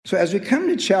So as we come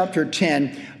to chapter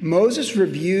 10, Moses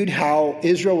reviewed how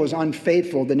Israel was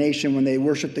unfaithful, the nation, when they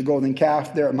worshiped the golden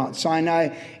calf there at Mount Sinai,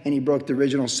 and he broke the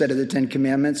original set of the 10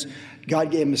 commandments. God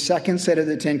gave him a second set of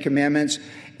the 10 commandments,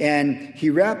 and he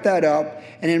wrapped that up.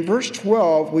 And in verse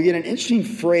 12, we get an interesting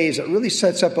phrase that really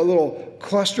sets up a little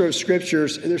cluster of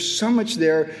scriptures. There's so much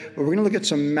there, but we're going to look at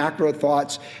some macro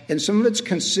thoughts, and some of it's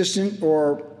consistent,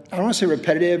 or I don't want to say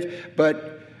repetitive, but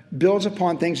builds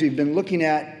upon things we've been looking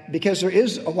at, because there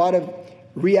is a lot of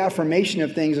reaffirmation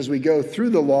of things as we go through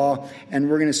the law, and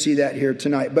we're going to see that here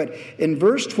tonight. But in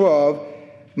verse 12,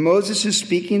 Moses is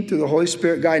speaking through the Holy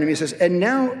Spirit guiding him. He says, "And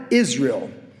now,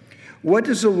 Israel, what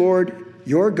does the Lord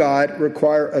your God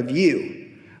require of you?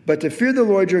 But to fear the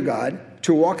Lord your God,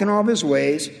 to walk in all of his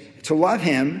ways, to love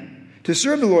him, to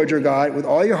serve the Lord your God with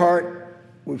all your heart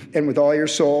and with all your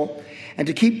soul, and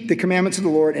to keep the commandments of the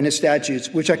Lord and his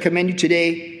statutes, which I command you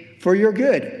today for your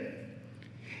good.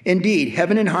 Indeed,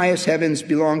 heaven and highest heavens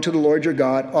belong to the Lord your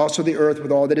God, also the earth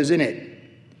with all that is in it.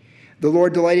 The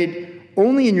Lord delighted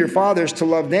only in your fathers to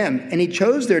love them, and he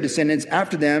chose their descendants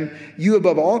after them, you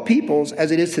above all peoples,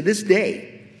 as it is to this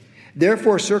day.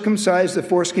 Therefore circumcise the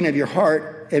foreskin of your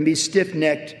heart, and be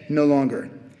stiff-necked no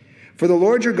longer. For the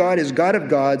Lord your God is God of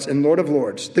gods and Lord of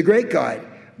lords, the great God,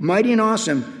 mighty and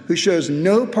awesome, who shows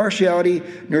no partiality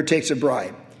nor takes a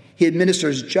bribe. He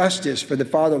administers justice for the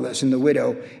fatherless and the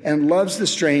widow, and loves the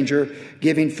stranger,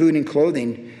 giving food and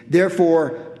clothing.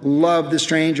 Therefore, love the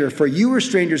stranger, for you were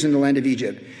strangers in the land of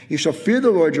Egypt. You shall fear the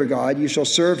Lord your God, you shall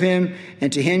serve him,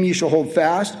 and to him you shall hold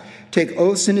fast. Take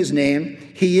oaths in his name.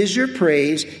 He is your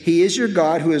praise. He is your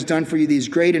God, who has done for you these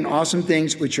great and awesome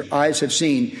things which your eyes have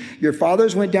seen. Your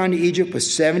fathers went down to Egypt with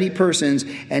 70 persons,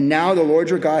 and now the Lord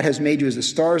your God has made you as the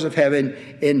stars of heaven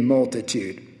in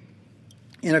multitude."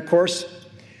 And of course,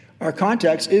 our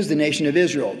context is the nation of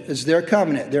Israel. It's their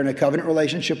covenant. They're in a covenant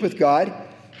relationship with God.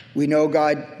 We know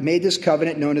God made this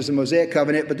covenant known as the Mosaic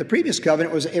covenant, but the previous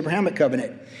covenant was the Abrahamic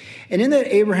covenant. And in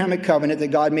that Abrahamic covenant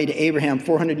that God made to Abraham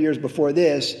 400 years before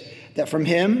this, that from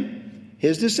him,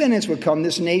 his descendants, would come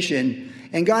this nation.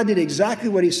 And God did exactly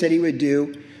what he said he would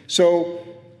do. So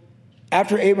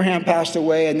after Abraham passed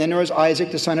away, and then there was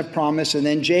Isaac, the son of promise, and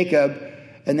then Jacob,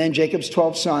 and then Jacob's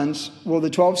 12 sons. Well,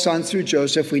 the 12 sons through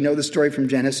Joseph, we know the story from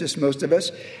Genesis, most of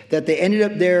us, that they ended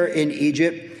up there in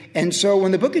Egypt. And so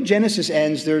when the book of Genesis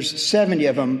ends, there's 70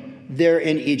 of them there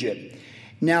in Egypt.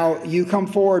 Now, you come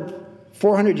forward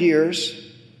 400 years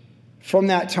from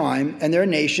that time, and they're a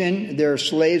nation, they're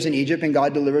slaves in Egypt, and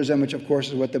God delivers them, which of course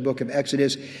is what the book of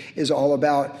Exodus is all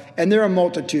about. And they're a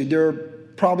multitude. They're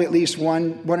probably at least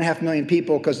 1.5 million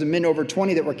people, because the men over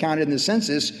 20 that were counted in the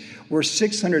census were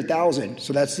 600,000.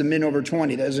 So that's the men over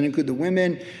 20. That doesn't include the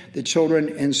women, the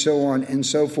children, and so on and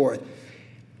so forth.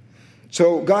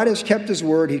 So God has kept his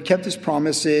word. He kept his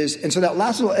promises. And so that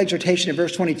last little exhortation in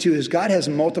verse 22 is God has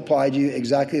multiplied you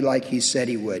exactly like he said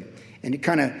he would. And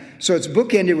it so it's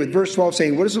bookended with verse 12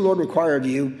 saying, what does the Lord require of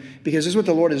you? Because this is what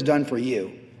the Lord has done for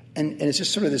you. And it's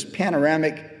just sort of this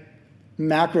panoramic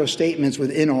macro statements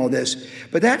within all this.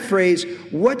 But that phrase,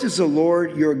 what does the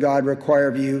Lord your God require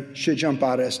of you, should jump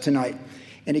out at us tonight.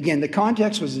 And again, the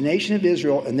context was the nation of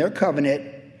Israel and their covenant,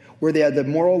 where they had the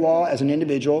moral law as an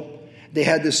individual. They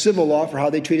had the civil law for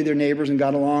how they treated their neighbors and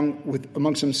got along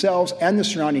amongst themselves and the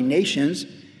surrounding nations.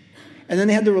 And then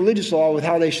they had the religious law with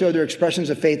how they showed their expressions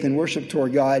of faith and worship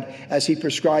toward God as he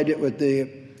prescribed it with the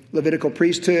Levitical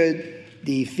priesthood,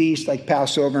 the feast like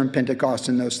Passover and Pentecost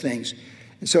and those things.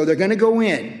 And so they're going to go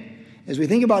in. As we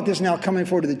think about this now coming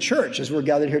forward to the church, as we're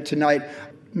gathered here tonight,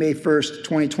 May 1st,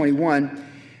 2021,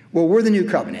 well, we're the new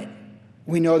covenant.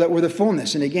 We know that we're the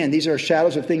fullness. And again, these are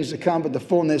shadows of things to come, but the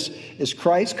fullness is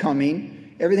Christ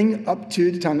coming. Everything up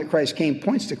to the time that Christ came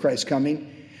points to Christ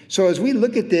coming. So as we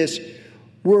look at this,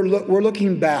 we're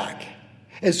looking back.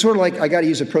 It's sort of like, I got to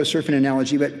use a pro surfing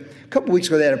analogy, but a couple weeks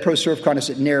ago they had a pro surf contest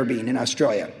at Narrabeen in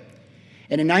Australia.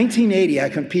 And in 1980, I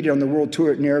competed on the world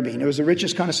tour at Narrabeen. It was the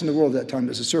richest contest in the world at that time. It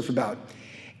was a surf bout.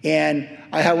 And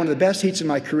I had one of the best heats in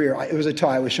my career. It was a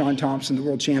tie with Sean Thompson, the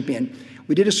world champion.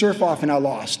 We did a surf off and I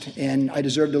lost. And I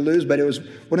deserved to lose, but it was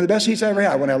one of the best heats I ever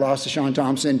had when I lost to Sean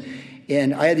Thompson.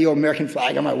 And I had the old American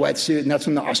flag on my wetsuit, and that's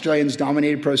when the Australians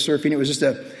dominated pro surfing. It was just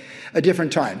a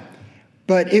different time.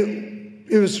 But it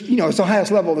was, it's the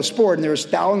highest level of the sport, and there was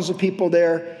thousands of people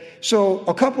there. So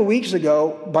a couple of weeks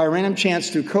ago, by random chance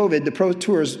through COVID, the pro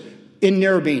tour's in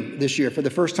Narrabeen this year for the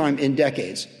first time in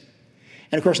decades.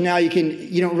 And of course now you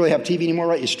don't really have TV anymore,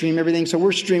 right? You stream everything. So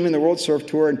we're streaming the World Surf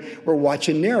Tour and we're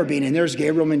watching Narrabeen, and there's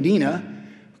Gabriel Medina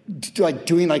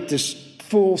doing this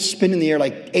full spin in the air,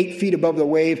 8 feet above the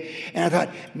wave. And I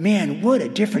thought, man, what a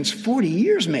difference 40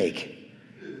 years make.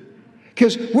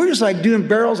 Because we're just like doing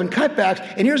barrels and cutbacks,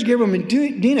 and here's Gabriel and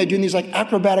Dina doing these like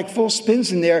acrobatic full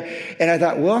spins in there. And I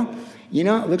thought, well,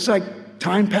 it looks like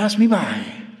time passed me by.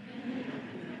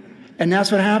 And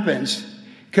that's what happens.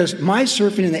 Because my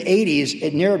surfing in the 80s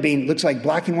at Narrabeen looks like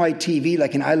black and white TV,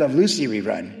 like an I Love Lucy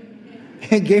rerun.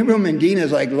 And Gabriel Medina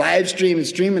is like live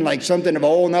streaming like something of a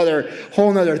whole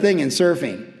nother thing in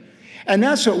surfing. And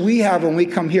that's what we have when we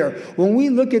come here. When we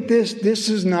look at this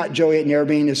is not Joey at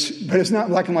Narrabeen, but it's not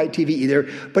black and white TV either,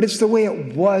 but it's the way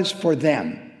it was for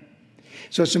them.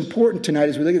 So it's important tonight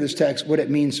as we look at this text, what it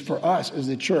means for us as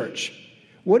the church.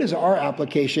 What is our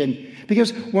application?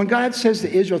 Because when God says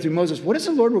to Israel through Moses, what does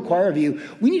the Lord require of you?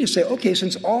 We need to say, okay,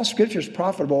 since all scripture is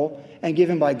profitable and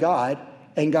given by God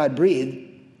and God breathed,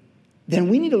 then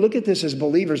we need to look at this as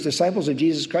believers, disciples of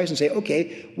Jesus Christ, and say,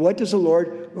 okay, what does the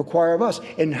Lord require of us?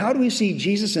 And how do we see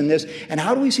Jesus in this? And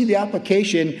how do we see the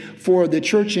application for the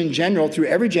church in general through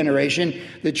every generation,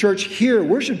 the church here,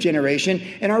 worship generation,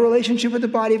 and our relationship with the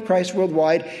body of Christ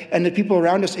worldwide and the people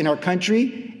around us in our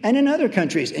country and in other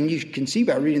countries? And you can see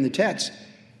by reading the text,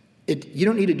 you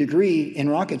don't need a degree in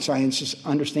rocket science to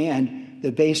understand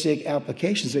the basic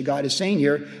applications that God is saying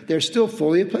here. They're still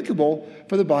fully applicable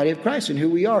for the body of Christ and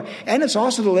who we are. And it's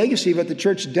also the legacy of what the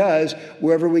church does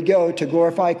wherever we go to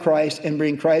glorify Christ and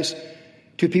bring Christ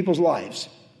to people's lives.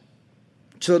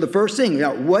 So the first thing,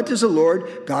 now, what does the Lord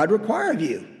God require of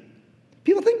you?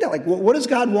 People think that, like, well, what does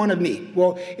God want of me?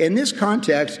 Well, in this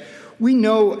context, we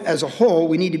know as a whole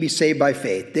we need to be saved by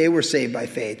faith. They were saved by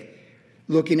faith.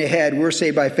 Looking ahead, we're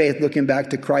saved by faith, looking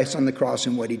back to Christ on the cross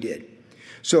and what he did.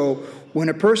 So when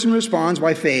a person responds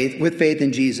by faith, with faith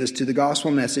in Jesus, to the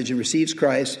gospel message and receives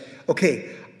Christ,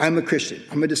 okay, I'm a Christian.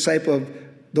 I'm a disciple of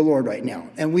the Lord right now.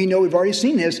 And we know, we've already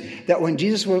seen this, that when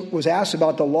Jesus was asked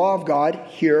about the law of God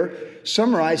here,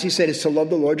 summarized, he said, it's to love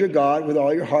the Lord your God with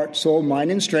all your heart, soul, mind,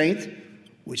 and strength,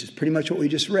 which is pretty much what we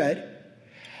just read.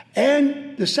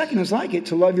 And the second is like it,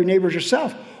 to love your neighbors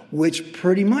yourself, which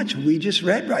pretty much we just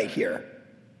read right here.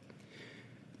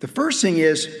 The first thing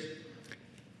is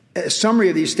a summary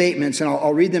of these statements, and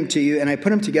I'll read them to you, and I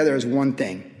put them together as one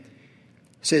thing.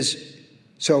 It says,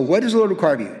 so what does the Lord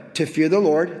require of you? To fear the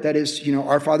Lord, that is,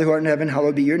 our Father who art in heaven,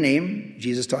 hallowed be your name.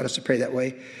 Jesus taught us to pray that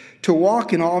way. To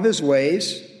walk in all of his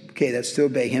ways, okay, that's to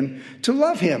obey him. To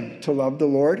love him, to love the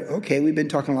Lord. Okay, we've been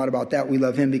talking a lot about that. We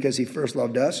love him because he first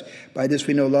loved us. By this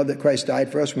we know love that Christ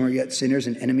died for us when we were yet sinners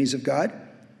and enemies of God.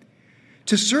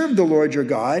 To serve the Lord your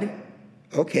God.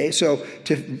 Okay, so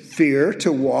to fear,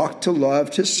 to walk, to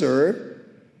love, to serve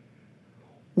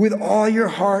with all your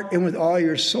heart and with all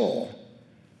your soul.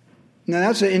 Now,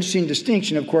 that's an interesting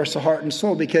distinction, of course, the heart and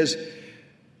soul, because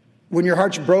when your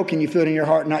heart's broken, you feel it in your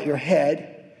heart, not your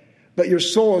head. But your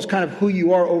soul is kind of who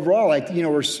you are overall. Like,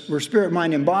 we're spirit,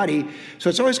 mind, and body. So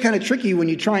it's always kind of tricky when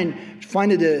you try and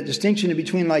find a distinction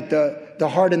between like the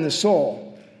heart and the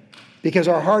soul. Because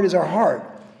our heart is our heart.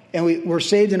 And we're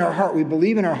saved in our heart. We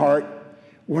believe in our heart.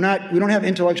 We don't have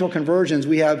intellectual conversions.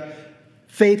 We have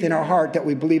faith in our heart that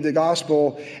we believe the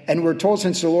gospel. And we're told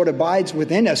since the Lord abides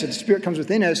within us, if the Spirit comes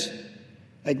within us,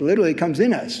 like literally comes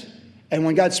in us. And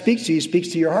when God speaks to you, he speaks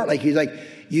to your heart. Like he's like,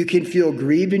 you can feel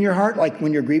grieved in your heart. Like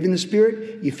when you're grieving the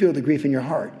Spirit, you feel the grief in your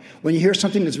heart. When you hear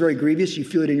something that's very grievous, you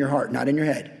feel it in your heart, not in your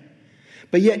head.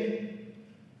 But yet,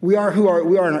 we are in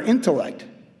our intellect.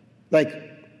 Like,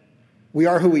 we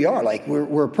are who we are. Like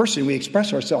we're a person. We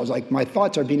express ourselves. Like my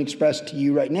thoughts are being expressed to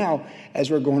you right now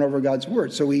as we're going over God's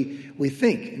word. So we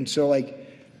think. And so like,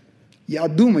 ya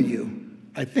думаю,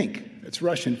 I think. That's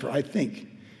Russian for I think.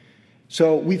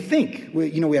 So we think.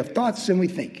 We have thoughts and we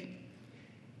think.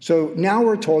 So now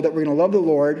we're told that we're going to love the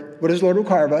Lord. What does the Lord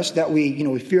require of us? That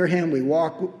we fear him, we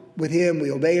walk with him,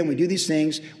 we obey him, we do these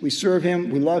things, we serve him,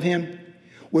 we love him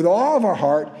with all of our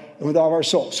heart and with all of our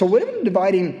soul. So whatever the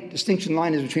dividing distinction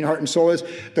line is between heart and soul is,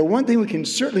 the one thing we can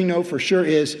certainly know for sure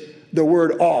is the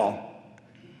word all.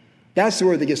 That's the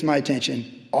word that gets my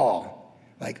attention. All.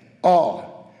 Like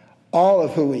all. All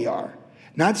of who we are.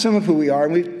 Not some of who we are.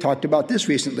 And we've talked about this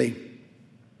recently.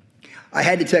 I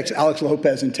had to text Alex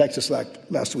Lopez in Texas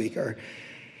last week,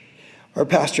 our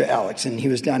pastor Alex, and he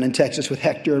was down in Texas with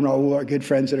Hector and Raul, our good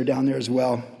friends that are down there as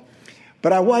well.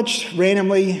 But I watched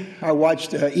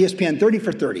ESPN 30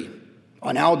 for 30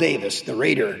 on Al Davis, the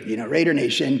Raider, Raider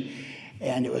Nation.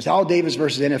 And it was Al Davis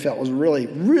versus NFL. It was a really,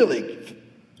 really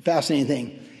fascinating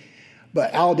thing.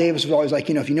 But Al Davis was always like,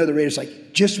 if you know the Raiders,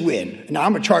 like, just win. Now,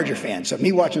 I'm a Charger fan, so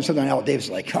me watching something on Al Davis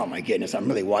is like, oh my goodness, I'm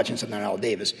really watching something on Al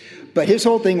Davis. But his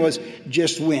whole thing was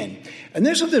just win. And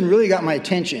there's something that really got my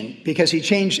attention because he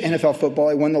changed NFL football.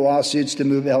 He won the lawsuits to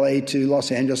move LA to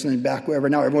Los Angeles and then back wherever.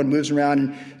 Now everyone moves around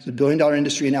and it's a $1 billion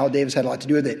industry and Al Davis had a lot to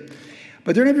do with it.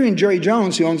 But they're interviewing Jerry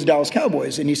Jones, who owns the Dallas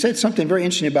Cowboys, and he said something very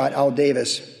interesting about Al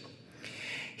Davis.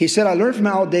 He said, I learned from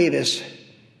Al Davis,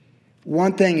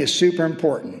 one thing is super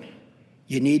important.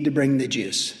 You need to bring the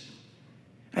juice.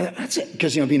 That's it.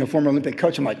 Because, being a former Olympic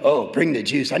coach, I'm like, oh, bring the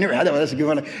juice. I never had that one. That's a good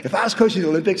one. If I was coaching the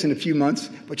Olympics in a few months,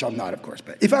 which I'm not, of course,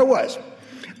 but if I was,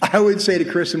 I would say to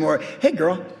Chris and Moore, hey,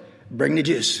 girl, bring the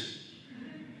juice.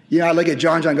 I look at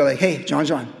John and go like, hey,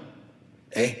 John,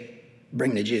 hey,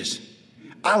 bring the juice.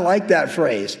 I like that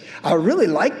phrase. I really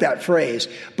like that phrase.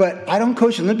 But I don't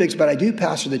coach Olympics, but I do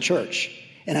pastor the church.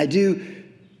 And I do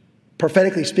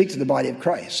prophetically speak to the body of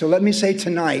Christ. So let me say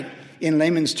tonight, in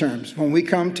layman's terms, when we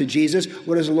come to Jesus,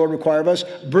 what does the Lord require of us?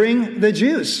 Bring the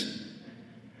juice.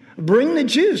 Bring the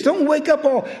juice. Don't wake up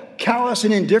all callous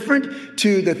and indifferent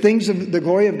to the things of the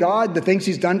glory of God, the things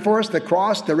he's done for us, the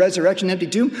cross, the resurrection, empty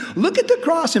tomb. Look at the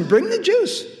cross and bring the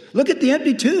juice. Look at the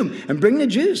empty tomb and bring the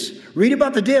juice. Read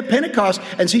about the day of Pentecost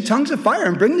and see tongues of fire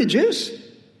and bring the juice.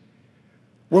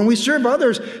 When we serve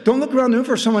others, don't look around the room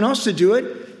for someone else to do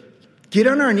it. Get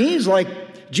on our knees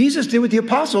like Jesus did with the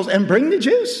apostles and bring the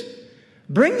juice.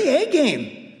 Bring the A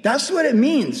game. That's what it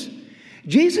means.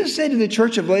 Jesus said to the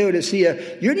church of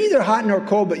Laodicea, you're neither hot nor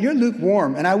cold, but you're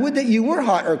lukewarm. And I would that you were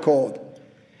hot or cold.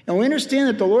 And we understand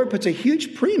that the Lord puts a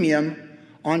huge premium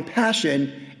on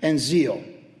passion and zeal.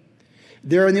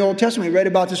 There in the Old Testament, we read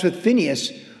about this with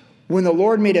Phinehas. When the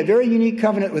Lord made a very unique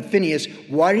covenant with Phinehas,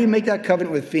 why did he make that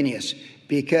covenant with Phinehas?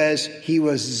 Because he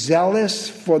was zealous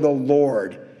for the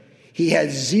Lord. He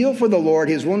had zeal for the Lord.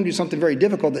 He was willing to do something very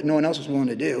difficult that no one else was willing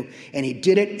to do. And he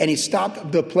did it, and he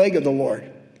stopped the plague of the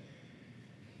Lord.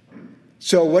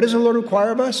 So what does the Lord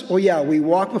require of us? Well, yeah, we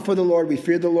walk before the Lord, we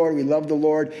fear the Lord, we love the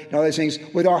Lord, and all these things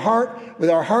with our heart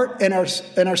and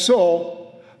our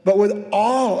soul, but with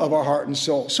all of our heart and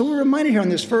soul. So we're reminded here on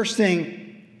this first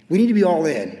thing, we need to be all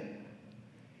in.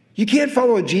 You can't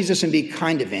follow Jesus and be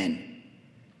kind of in.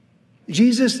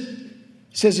 Jesus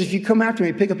says, if you come after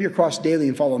me, pick up your cross daily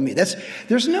and follow me.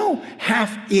 There's no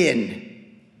half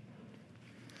in.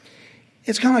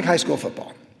 It's kind of like high school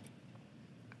football.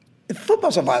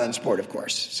 Football's a violent sport, of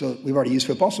course. So we've already used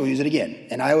football, so we'll use it again.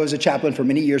 And I was a chaplain for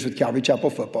many years with Calvary Chapel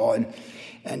football.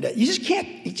 And you just can't,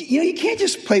 you can't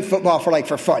just play football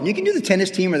for fun. You can do the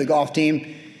tennis team or the golf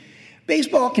team.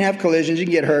 Baseball can have collisions. You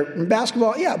can get hurt. And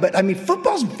basketball, yeah. But,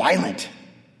 football's violent.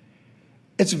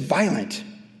 It's violent.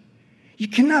 You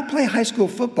cannot play high school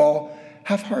football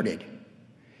half-hearted.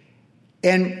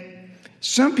 And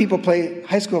some people play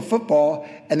high school football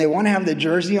and they want to have the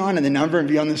jersey on and the number and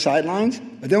be on the sidelines,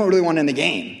 but they don't really want to in the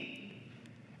game.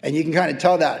 And you can kind of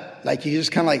tell that. Like, you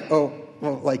just kind of like, oh,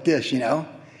 well, like this,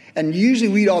 And you usually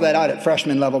weed all that out at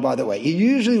freshman level, by the way. You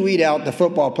usually weed out the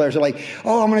football players. They're like,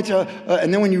 oh, I'm going to tell.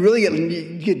 And then when you really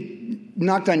get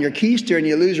knocked on your keister and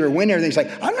you lose or win everything, it's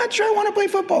like, I'm not sure I want to play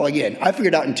football again. I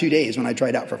figured out in 2 days when I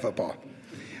tried out for football.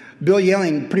 Bill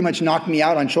Yelling pretty much knocked me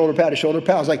out on shoulder pad to shoulder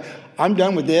pad. I was like, I'm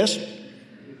done with this.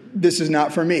 This is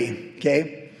not for me,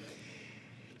 okay?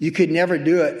 You could never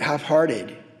do it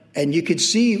half-hearted. And you could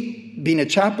see, being a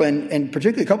chaplain, and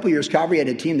particularly a couple of years, Calvary had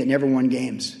a team that never won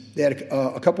games. They had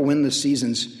a couple winless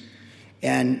seasons.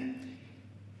 And,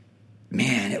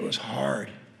 man, it was hard.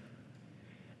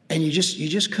 And you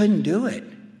just couldn't do it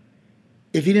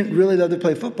if you didn't really love to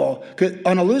play football. 'Cause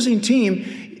on a losing team,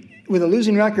 with a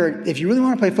losing record, if you really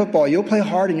want to play football, you'll play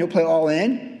hard and you'll play all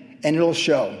in, and it'll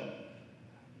show.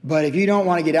 But if you don't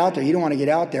want to get out there, you don't want to get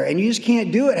out there. And you just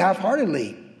can't do it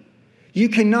half-heartedly. You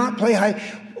cannot play high.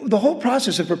 The whole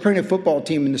process of preparing a football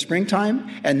team in the springtime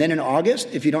and then in August,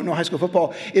 if you don't know high school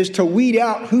football, is to weed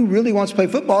out who really wants to play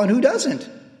football and who doesn't.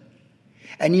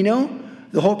 And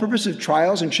the whole purpose of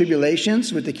trials and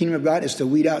tribulations with the kingdom of God is to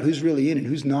weed out who's really in and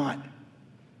who's not.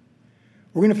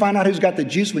 We're going to find out who's got the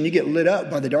juice when you get lit up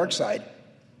by the dark side.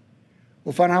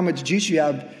 We'll find out how much juice you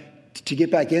have to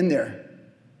get back in there.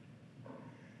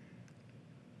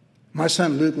 My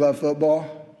son Luke loved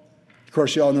football. Of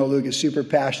course, you all know Luke is super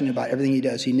passionate about everything he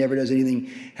does. He never does anything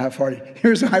half-hearted.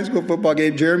 Here's a high school football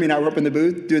game. Jeremy and I were up in the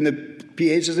booth doing the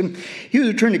PA system. He was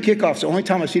returning the kickoff. It's the only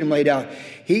time I've seen him laid out.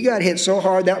 He got hit so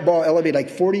hard, that ball elevated like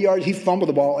 40 yards. He fumbled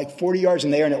the ball like 40 yards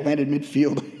in the air, and it landed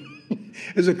midfield.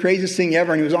 It was the craziest thing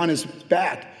ever, and he was on his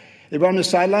back. They brought him to the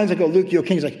sidelines. I go, Luke, you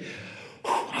okay? He's like,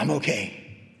 I'm okay.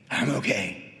 I'm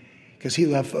okay. Because he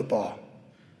loved football.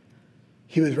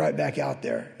 He was right back out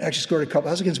there. Actually scored a couple.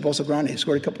 I was against Bolsa Grande. He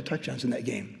scored a couple touchdowns in that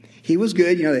game. He was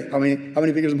good. How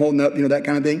many fingers I'm holding up, that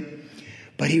kind of thing.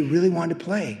 But he really wanted to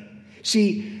play.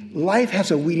 See, life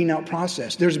has a weeding out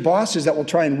process. There's bosses that will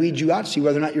try and weed you out to see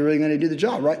whether or not you're really going to do the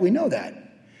job, right? We know that.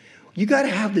 You got to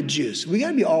have the juice. We got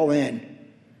to be all in.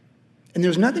 And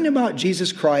there's nothing about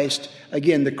Jesus Christ,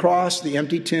 again, the cross, the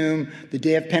empty tomb, the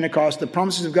day of Pentecost, the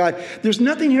promises of God. There's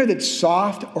nothing here that's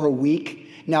soft or weak.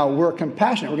 Now, we're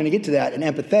compassionate. We're going to get to that, and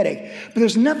empathetic. But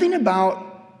there's nothing about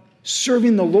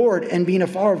serving the Lord and being a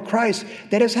follower of Christ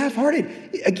that is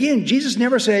half-hearted. Again, Jesus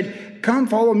never said, come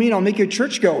follow me and I'll make you a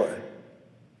churchgoer.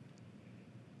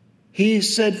 He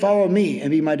said, follow me and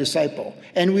be my disciple.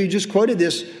 And we just quoted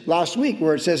this last week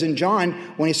where it says in John,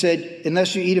 when he said,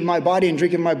 unless you eat of my body and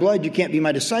drink of my blood, you can't be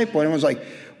my disciple. And everyone's like,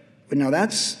 but now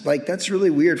that's really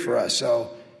weird for us.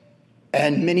 So,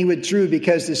 and many withdrew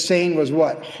because the saying was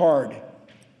what? Hard.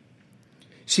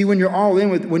 See, when you're all in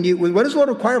what does the Lord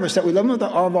require of us? That we love him with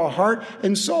all of our heart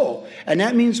and soul. And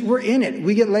that means we're in it.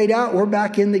 We get laid out, we're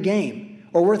back in the game.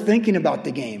 Or we're thinking about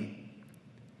the game.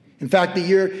 In fact,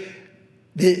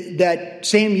 that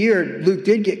same year, Luke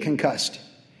did get concussed.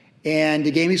 And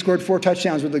the game, he scored 4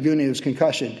 touchdowns with Laguna. It was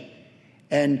concussion.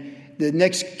 And the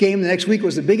next week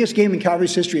was the biggest game in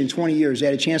Calvary's history in 20 years. They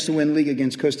had a chance to win league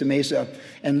against Costa Mesa.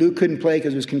 And Luke couldn't play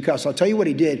because he was concussed. I'll tell you what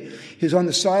he did. He was on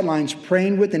the sidelines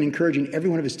praying with and encouraging every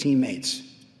one of his teammates.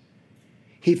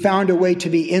 He found a way to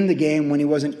be in the game when he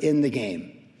wasn't in the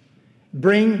game.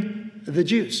 Bring the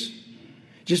juice.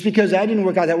 Just because that didn't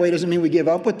work out that way doesn't mean we give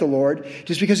up with the Lord.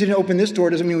 Just because he didn't open this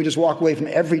door doesn't mean we just walk away from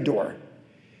every door.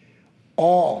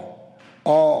 All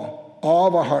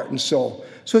of our heart and soul.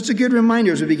 So it's a good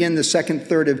reminder as we begin the second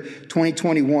third of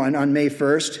 2021 on May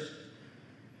 1st.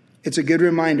 It's a good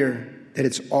reminder that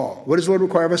it's all. What does the Lord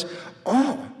require of us?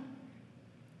 All.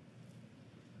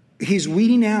 He's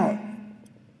weeding out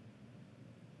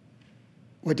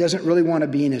what doesn't really want to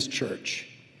be in his church.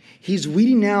 He's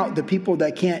weeding out the people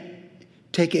that can't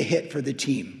take a hit for the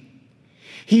team.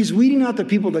 He's weeding out the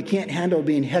people that can't handle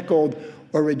being heckled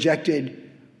or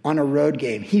rejected on a road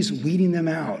game. He's weeding them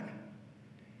out.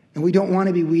 And we don't want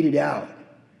to be weeded out.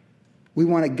 We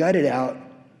want to gut it out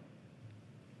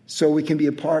so we can be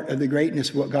a part of the greatness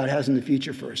of what God has in the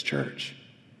future for his church.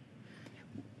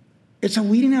 It's a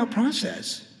weeding out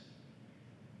process.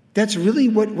 That's really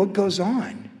what goes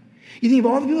on. You think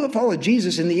of all the people that follow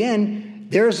Jesus, in the end,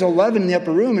 there's 11 in the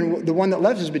upper room, and the one that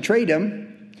left has betrayed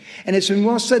him. And it's been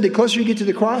well said, the closer you get to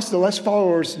the cross, the less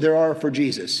followers there are for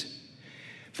Jesus.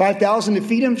 5,000 to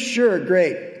feed him? Sure,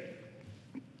 great.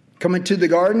 Coming to the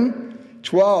garden?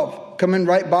 12. Coming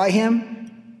right by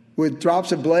him with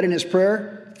drops of blood in his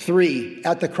prayer? 3.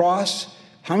 At the cross?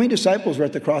 How many disciples were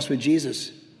at the cross with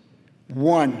Jesus?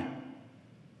 1.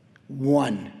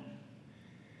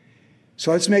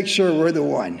 So let's make sure we're the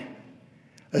one.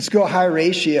 Let's go high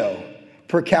ratio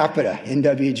per capita in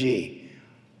WG.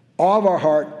 All of our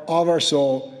heart, all of our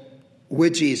soul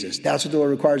with Jesus. That's what the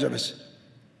Lord requires of us.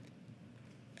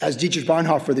 As Dietrich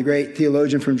Bonhoeffer, the great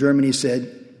theologian from Germany,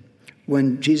 said,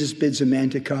 when Jesus bids a man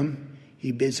to come,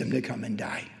 he bids him to come and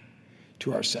die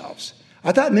to ourselves.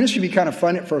 I thought ministry would be kind of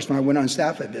fun at first when I went on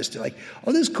staff at Vista. Like,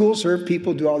 oh, this is cool, serve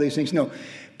people, do all these things. No,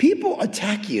 people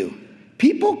attack you.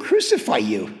 People crucify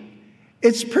you.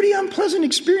 It's a pretty unpleasant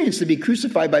experience to be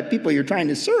crucified by people you're trying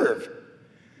to serve.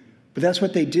 But that's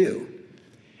what they do.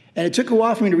 And it took a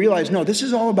while for me to realize, no, this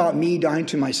is all about me dying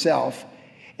to myself.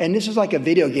 And this is like a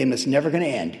video game that's never going to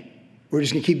end. We're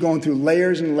just going to keep going through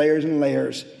layers and layers and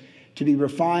layers to be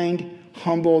refined,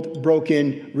 humbled,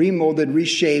 broken, remolded,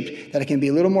 reshaped, that I can be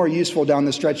a little more useful down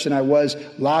the stretch than I was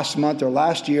last month or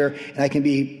last year, and I can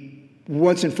be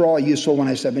once and for all useful when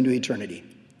I step into eternity.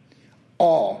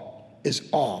 All is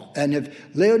all. And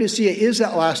if Laodicea is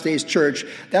that last day's church,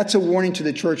 that's a warning to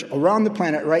the church around the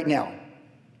planet right now.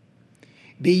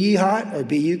 Be ye hot or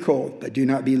be ye cold, but do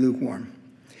not be lukewarm.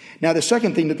 Now, the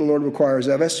second thing that the Lord requires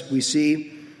of us, we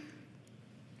see,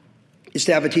 is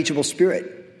to have a teachable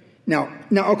spirit. Now,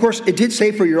 of course, it did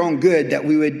say for your own good that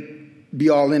we would be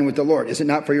all in with the Lord. Is it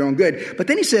not for your own good? But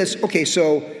then he says, okay,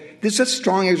 so this is a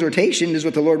strong exhortation. This is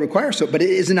what the Lord requires. But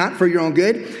is it not for your own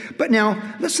good? But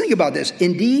now, let's think about this.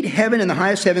 Indeed, heaven and the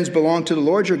highest heavens belong to the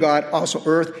Lord your God, also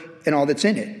earth and all that's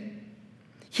in it.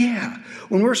 Yeah,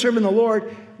 when we're serving the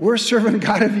Lord, we're serving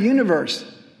God of the universe.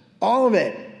 All of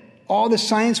it. All the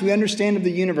science we understand of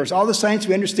the universe. All the science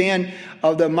we understand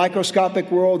of the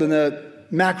microscopic world and the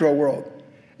macro world.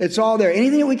 It's all there.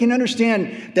 Anything that we can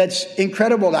understand that's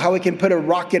incredible, how we can put a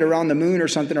rocket around the moon or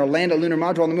something, or land a lunar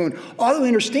module on the moon. All that we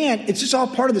understand, it's just all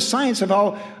part of the science of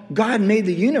how God made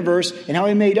the universe and how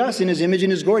he made us in his image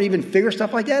and his glory to even figure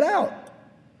stuff like that out.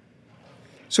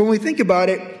 So when we think about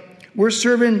it, we're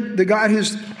serving the God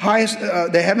whose highest,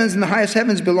 the heavens and the highest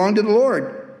heavens belong to the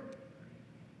Lord.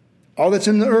 All that's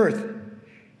in the earth.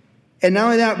 And not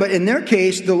only that, but in their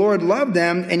case, the Lord loved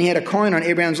them and he had a calling on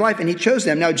Abraham's life and he chose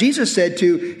them. Now, Jesus said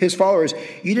to his followers,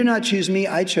 you did not choose me,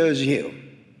 I chose you.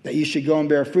 that you should go and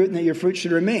bear fruit and that your fruit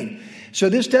should remain. So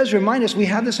this does remind us we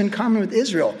have this in common with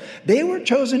Israel. They were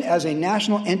chosen as a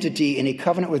national entity in a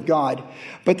covenant with God,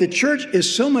 but the church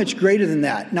is so much greater than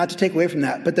that, not to take away from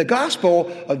that. But the gospel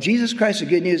of Jesus Christ, the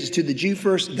good news, is to the Jew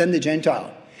first, then the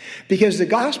Gentile. Because the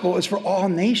gospel is for all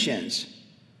nations.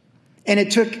 And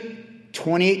it took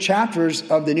 28 chapters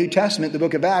of the New Testament, the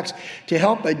book of Acts, to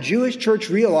help a Jewish church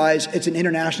realize it's an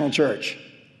international church.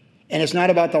 And it's not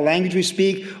about the language we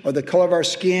speak or the color of our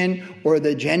skin or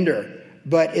the gender.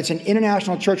 But it's an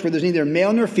international church where there's neither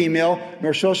male nor female,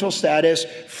 nor social status,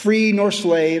 free nor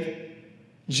slave,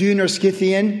 Jew nor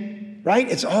Scythian, right?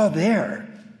 It's all there.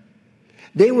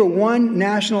 They were one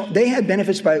national, they had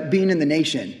benefits by being in the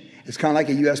nation. It's kind of like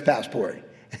a U.S. passport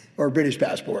or a British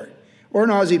passport or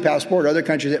an Aussie passport or other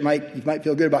countries that you might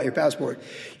feel good about your passport.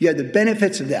 You had the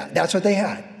benefits of that. That's what they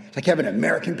had. It's like having an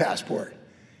American passport.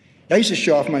 I used to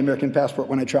show off my American passport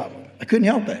when I traveled. I couldn't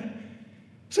help it.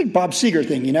 It's like Bob Seger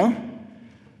thing, you know?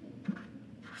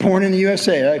 Born in the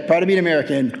USA, right? Proud to be an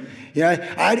American. You know,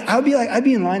 I'd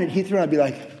be in line at Heathrow and I'd be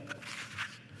like,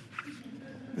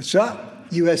 what's up,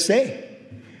 USA?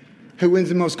 Who wins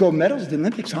the most gold medals at the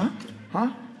Olympics, huh?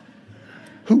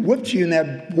 Who whooped you in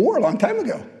that war a long time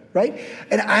ago, right?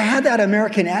 And I had that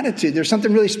American attitude. There's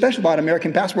something really special about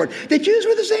American passport. The Jews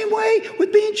were the same way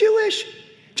with being Jewish.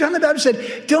 John the Baptist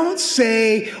said, don't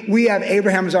say we have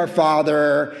Abraham as our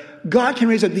father. God can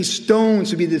raise up these stones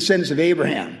to be the descendants of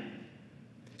Abraham.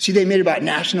 See, they made it about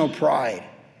national pride.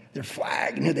 Their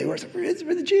flag, and who they were. We're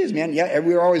the Jews, man. Yeah,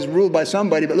 we were always ruled by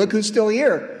somebody, but look who's still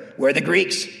here. We're the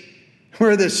Greeks.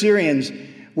 We're the Syrians.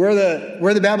 We're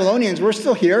the Babylonians. We're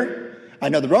still here. I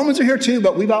know the Romans are here too,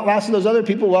 but we've outlasted those other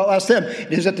people. We'll outlast them.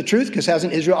 Is that the truth? Because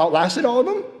hasn't Israel outlasted all of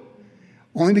them?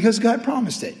 Only because God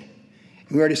promised it.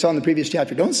 We already saw in the previous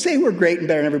chapter. Don't say we're great and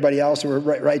better than everybody else or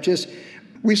we're righteous.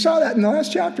 We saw that in the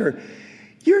last chapter.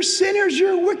 You're sinners,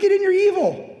 you're wicked, and you're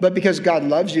evil. But because God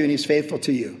loves you and he's faithful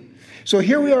to you. So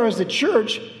here we are as the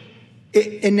church.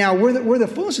 And now we're the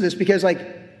fullness of this because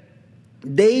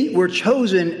they were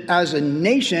chosen as a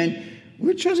nation.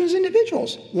 We're chosen as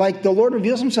individuals. Like the Lord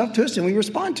reveals himself to us and we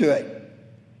respond to it.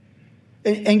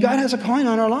 And God has a calling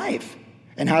on our life.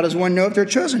 And how does one know if they're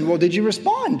chosen? Well, did you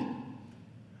respond?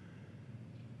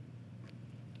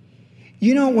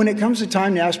 You know, when it comes to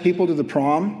time to ask people to the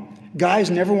prom,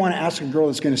 guys never want to ask a girl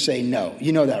that's going to say no.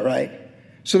 You know that, right?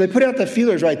 So they put out the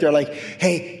feelers right there like,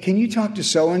 hey, can you talk to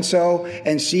so-and-so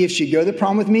and see if she'd go to the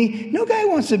prom with me? No one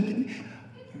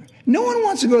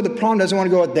wants to go to the prom, doesn't want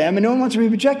to go with them, and no one wants to be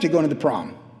rejected going to the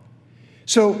prom.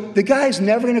 So the guy's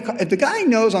never going to, if the guy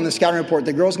knows on the scouting report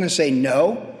the girl's going to say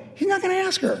no, he's not going to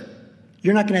ask her.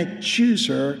 You're not going to choose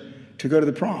her to go to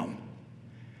the prom.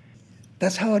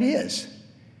 That's how it is.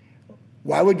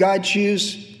 Why would God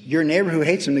choose your neighbor who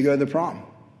hates him to go to the prom?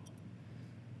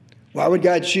 Why would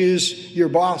God choose your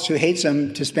boss who hates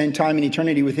him to spend time in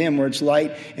eternity with him where it's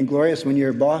light and glorious when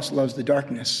your boss loves the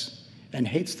darkness and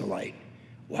hates the light?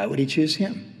 Why would he choose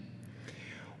him?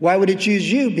 Why would he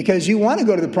choose you? Because you want to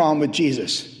go to the prom with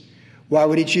Jesus. Why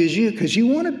would he choose you? Because you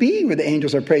want to be where the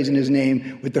angels are praising his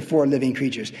name with the four living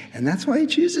creatures. And that's why he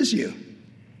chooses you.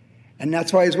 And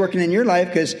that's why he's working in your life,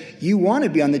 because you want to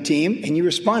be on the team and you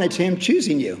responded to him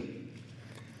choosing you.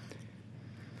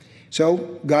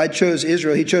 So God chose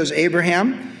Israel. He chose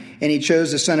Abraham and he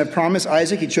chose the son of promise,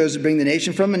 Isaac. He chose to bring the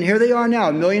nation from him. And here they are now,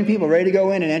 1 million people ready to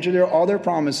go in and enter all their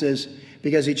promises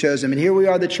because he chose them. And here we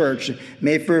are, the church,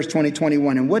 May 1st,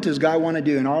 2021. And what does God want to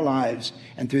do in our lives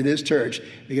and through this church?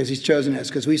 Because he's chosen us.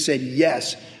 Because we said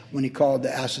yes when he called to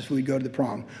ask us if we'd go to the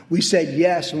prom. We said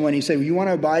yes when he said, you want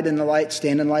to abide in the light,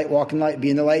 stand in the light, walk in the light, be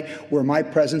in the light, where my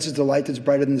presence is the light that's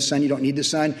brighter than the sun. You don't need the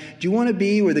sun. Do you want to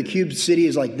be where the cube city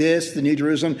is like this, the New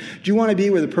Jerusalem? Do you want to be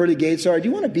where the pearly gates are? Do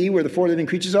you want to be where the four living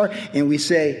creatures are? And we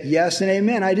say yes and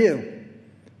amen, I do.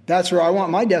 That's where I want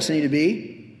my destiny to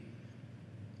be.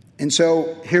 And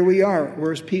so here we are.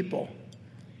 We're his people.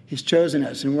 He's chosen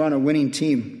us, and we're on a winning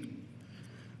team.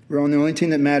 We're on the only team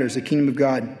that matters, the kingdom of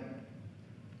God.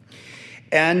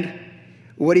 And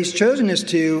what he's chosen us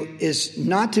to is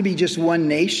not to be just one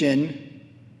nation,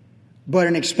 but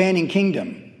an expanding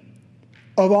kingdom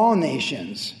of all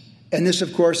nations. And this,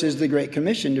 of course, is the Great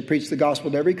Commission, to preach the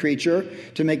gospel to every creature,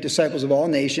 to make disciples of all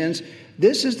nations.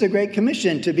 This is the Great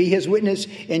Commission, to be his witness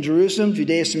in Jerusalem,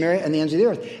 Judea, Samaria, and the ends of the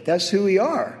earth. That's who we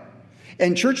are.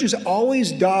 And churches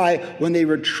always die when they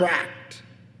retract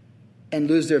and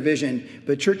lose their vision.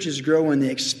 But churches grow when they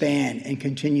expand and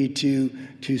continue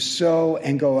to sow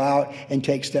and go out and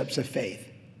take steps of faith.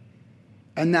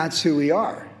 And that's who we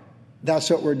are. That's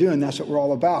what we're doing. That's what we're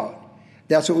all about.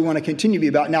 That's what we want to continue to be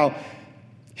about. Now,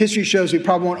 history shows we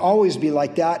probably won't always be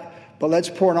like that, but let's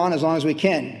pour it on as long as we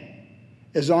can.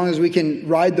 As long as we can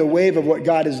ride the wave of what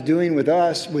God is doing with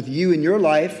us, with you in your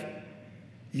life,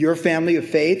 your family of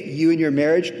faith, you and your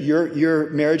marriage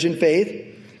in faith,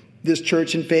 this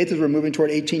church in faith as we're moving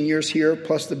toward 18 years here,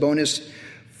 plus the bonus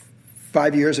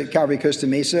 5 years at Calvary Costa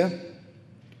Mesa.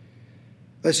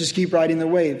 Let's just keep riding the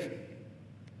wave.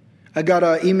 I got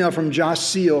an email from Josh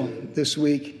Seal this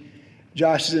week.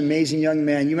 Josh is an amazing young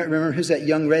man. You might remember who's that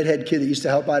young redhead kid that used to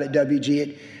help out at WG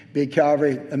at Big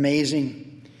Calvary. Amazing.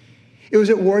 It was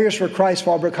at Warriors for Christ,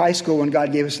 Fallbrook High School, when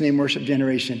God gave us the name Worship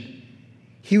Generation.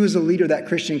 He was the leader of that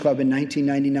Christian club in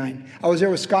 1999. I was there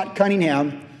with Scott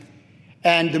Cunningham,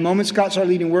 and the moment Scott started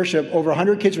leading worship, over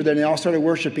 100 kids were there, and they all started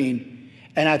worshiping.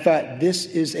 And I thought, this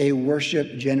is a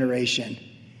worship generation.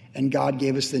 And God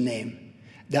gave us the name.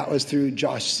 That was through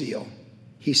Josh Seal.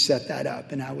 He set that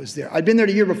up, and I was there. I'd been there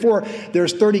the year before. There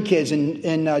was 30 kids. In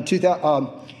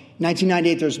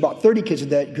 1998, there was about 30 kids in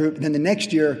that group. And then the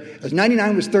next year, it was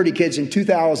 99 was 30 kids. In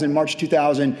 2000, March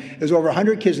 2000, it was over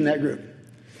 100 kids in that group.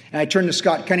 And I turned to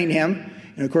Scott Cunningham,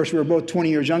 and of course, we were both 20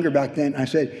 years younger back then. And I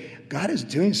said, God is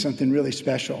doing something really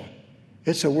special.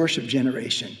 It's a worship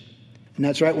generation. And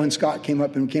that's right when Scott came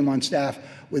up and came on staff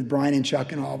with Brian and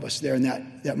Chuck and all of us there in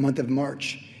that month of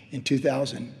March in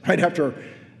 2000, right after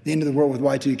the end of the world with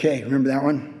Y2K. Remember that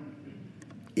one?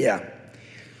 Yeah.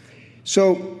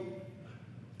 So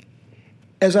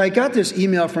as I got this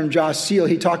email from Josh Seal,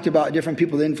 he talked about different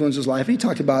people that influenced his life. He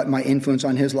talked about my influence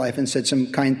on his life and said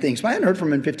some kind things. But I hadn't heard from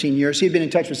him in 15 years. He had been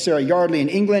in touch with Sarah Yardley in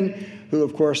England, who,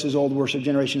 of course, is old worship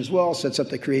generation as well, sets up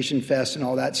the Creation Fest and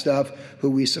all that stuff, who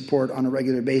we support on a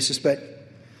regular basis. But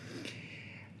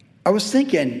I was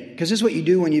thinking, because this is what you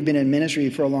do when you've been in ministry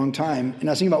for a long time, and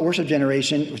I was thinking about worship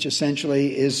generation, which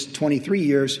essentially is 23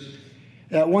 years.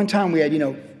 At one time we had,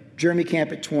 Jeremy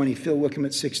Camp at 20, Phil Wickham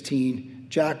at 16,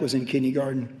 Jack was in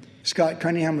kindergarten, Scott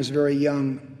Cunningham was very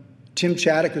young, Tim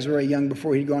Chaddock was very young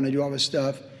before he'd gone to do all this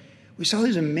stuff. We saw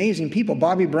these amazing people.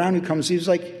 Bobby Brown, who comes, he was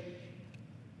like,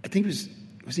 I think was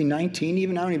he 19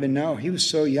 even? I don't even know. He was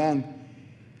so young.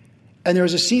 And there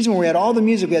was a season where we had all the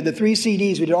music. We had the 3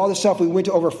 CDs. We did all the stuff. We went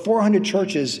to over 400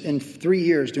 churches in 3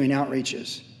 years doing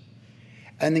outreaches.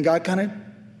 And then God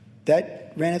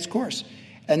that ran its course.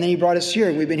 And then he brought us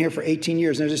here. We've been here for 18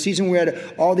 years. And there was a season where we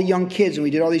had all the young kids, and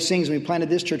we did all these things, and we planted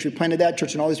this church, we planted that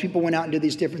church, and all these people went out and did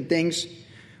these different things.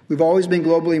 We've always been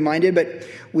globally minded, but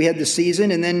we had the season,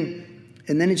 and then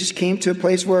it just came to a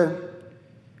place where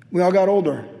we all got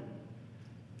older.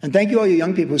 And thank you all you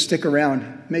young people who stick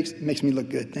around. Makes me look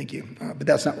good, thank you. But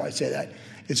that's not why I say that.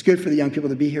 It's good for the young people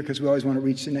to be here because we always want to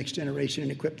reach the next generation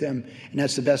and equip them. And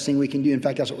that's the best thing we can do. In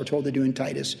fact, that's what we're told to do in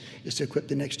Titus, is to equip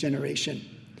the next generation.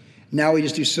 Now we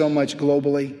just do so much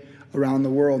globally around the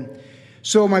world.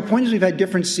 So my point is we've had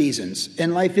different seasons,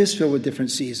 and life is filled with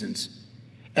different seasons.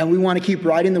 And we want to keep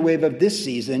riding the wave of this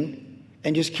season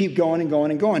and just keep going and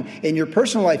going and going. In your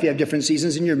personal life, you have different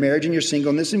seasons, in your marriage and your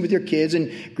singleness and with your kids and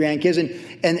grandkids.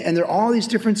 And there are all these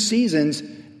different seasons,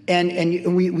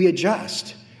 and we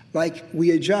adjust. Like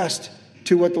we adjust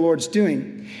to what the Lord's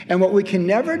doing. And what we can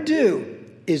never do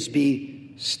is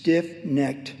be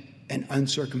stiff-necked and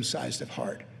uncircumcised of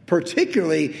heart,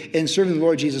 particularly in serving the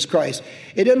Lord Jesus Christ.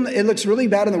 It looks really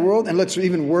bad in the world and looks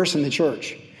even worse in the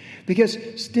church. Because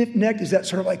stiff-necked is that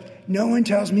sort of like, no one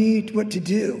tells me what to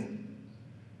do.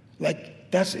 Like,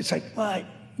 it's like, what?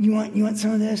 You want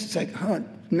some of this? It's like,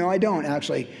 no, I don't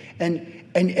actually. And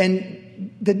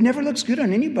that never looks good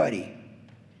on anybody.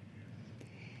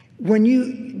 When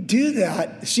you do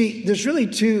that, see, there's really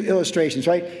 2 illustrations,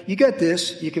 right? You got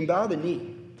this, you can bow the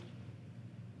knee.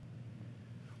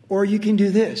 Or you can do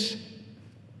this.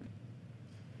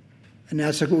 And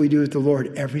that's like what we do with the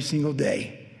Lord every single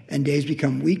day. And days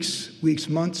become weeks,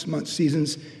 months,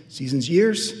 seasons,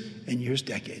 years, and years,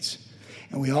 decades.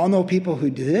 And we all know people who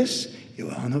do this. We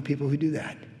all know people who do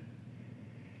that.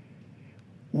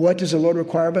 What does the Lord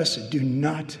require of us? Do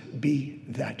not be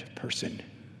that person.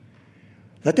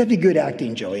 Let that be good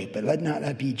acting, Joey, but let not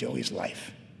that be Joey's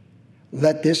life.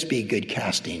 Let this be good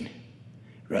casting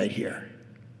right here.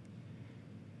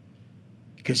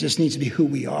 Because this needs to be who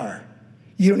we are.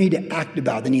 You don't need to act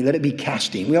about the knee. Let it be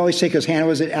casting. We always say, because Hannah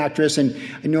was an actress, and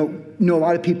I know a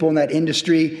lot of people in that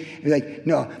industry. You're like,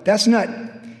 no, that's not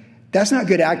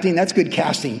good acting. That's good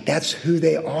casting. That's who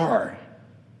they are.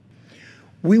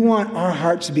 We want our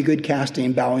hearts to be good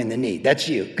casting, bowing the knee. That's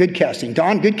you. Good casting.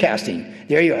 Don, good casting.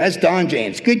 There you go. That's Don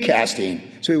James. Good casting.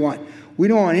 So we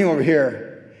don't want him over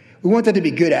here. We want that to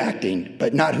be good acting,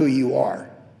 but not who you are.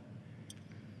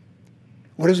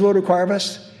 What does the Lord require of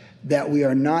us? That we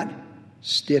are not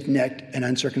stiff-necked and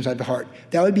uncircumcised of heart.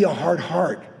 That would be a hard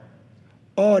heart.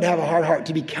 Oh, to have a hard heart,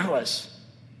 to be callous,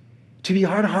 To be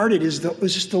hard-hearted is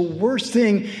just the worst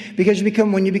thing, because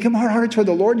when you become hard-hearted toward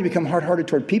the Lord, you become hard-hearted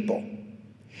toward people.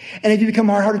 And if you become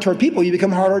hard-hearted toward people, you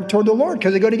become hard-hearted toward the Lord,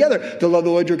 because they go together. To love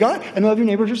the Lord your God and love your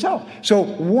neighbor as yourself. So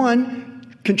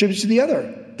one contributes to the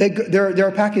other. They're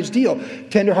a package deal.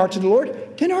 Tender heart to the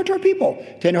Lord, tender heart toward people.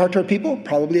 Tender heart toward people,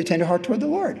 probably a tender heart toward the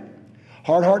Lord.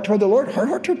 Hard heart toward the Lord, hard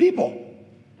heart toward people.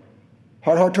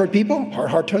 Hard heart toward people, hard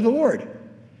heart toward the Lord.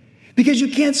 Because you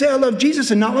can't say I love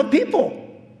Jesus and not love people.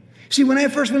 See, when I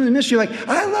first went into the ministry, like,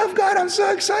 I love God, I'm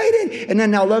so excited. And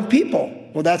then now love people.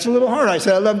 Well, that's a little hard. I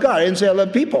said I love God. I didn't say I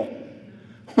love people.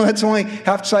 Well, that's only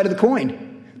half the side of the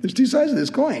coin. There's two sides of this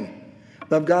coin.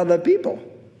 Love God, love people.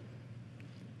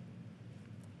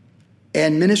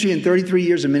 And ministry, in 33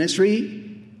 years of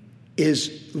ministry,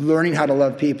 is learning how to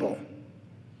love people.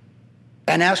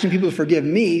 And asking people to forgive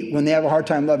me when they have a hard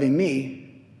time loving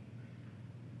me.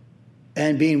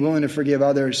 And being willing to forgive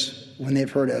others when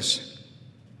they've hurt us.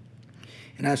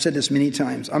 And I've said this many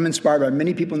times. I'm inspired by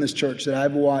many people in this church that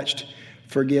I've watched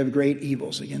forgive great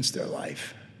evils against their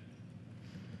life.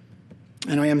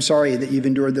 And I am sorry that you've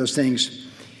endured those things.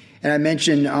 And I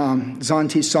mentioned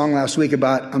Zonti's song last week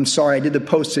about I'm sorry. I did the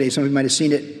post today. Some of you might have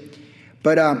seen it.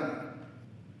 But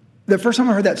the first time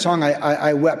I heard that song,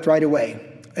 I wept right away.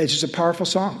 It's just a powerful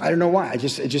song. I don't know why.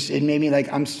 It made me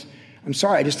like, I'm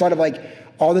sorry. I just thought of like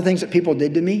all the things that people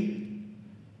did to me.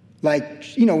 Like,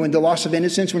 when the loss of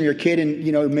innocence when you're a kid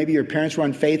and, maybe your parents were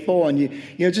unfaithful and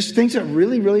just things that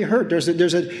really, really hurt.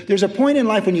 There's a point in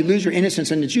life when you lose your innocence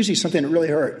and it's usually something that really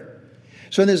hurt.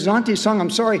 So in this Zonti song,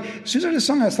 I'm sorry, as soon as I heard the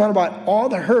song, I thought about all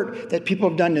the hurt that people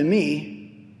have done to me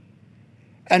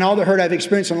and all the hurt I've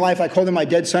experienced in life, like holding my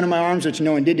dead son in my arms, which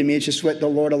no one did to me. It's just what the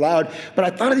Lord allowed. But I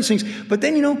thought of these things. But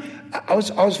then, I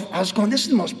was going, this is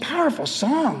the most powerful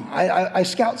song. I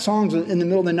scout songs in the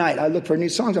middle of the night. I look for new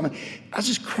songs. I was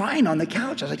just crying on the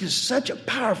couch. I was like, this is such a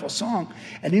powerful song.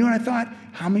 And you know what I thought?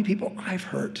 How many people I've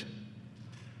hurt.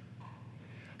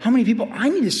 How many people I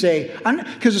need to say,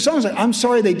 because the song's like, I'm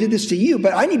sorry they did this to you,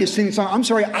 but I need to sing the song, I'm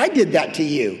sorry I did that to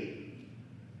you.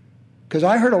 Because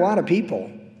I hurt a lot of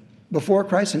people. Before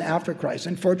Christ and after Christ,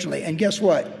 unfortunately. And guess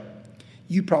what?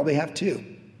 You probably have too.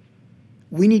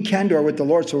 We need candor with the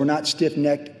Lord so we're not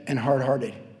stiff-necked and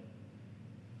hard-hearted.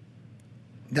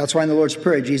 That's why in the Lord's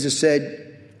Prayer, Jesus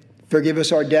said, forgive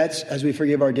us our debts as we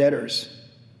forgive our debtors.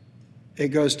 It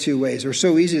goes two ways. We're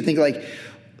so easy to think like,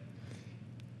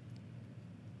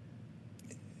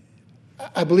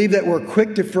 I believe that we're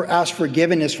quick to ask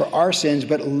forgiveness for our sins,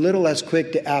 but a little less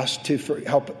quick to ask to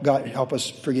help God help us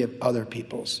forgive other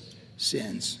people's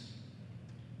sins.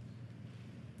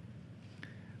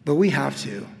 But we have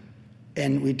to.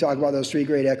 And we talk about those three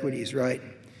great equities, right?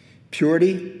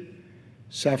 Purity,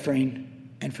 suffering,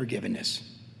 and forgiveness.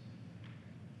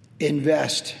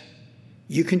 Invest.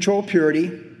 You control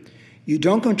purity. You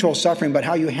don't control suffering, but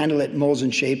how you handle it molds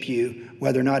and shape you,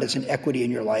 whether or not it's an equity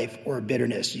in your life or a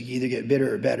bitterness. You can either get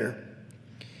bitter or better.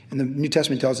 And the New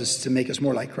Testament tells us to make us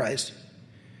more like Christ.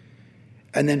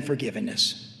 And then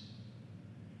forgiveness.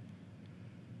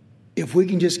 If we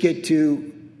can just get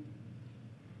to,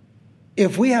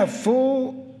 if we have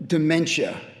full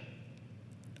dementia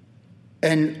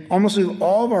and almost lose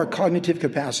all of our cognitive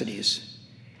capacities,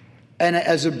 and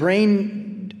as the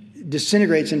brain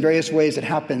disintegrates in various ways, that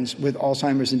happens with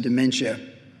Alzheimer's and dementia,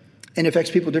 and affects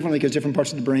people differently because different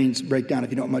parts of the brains break down, if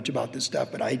you know much about this stuff,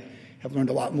 but I have learned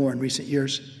a lot more in recent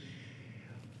years.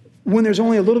 When there's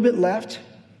only a little bit left,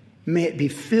 may it be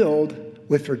filled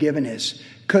with forgiveness.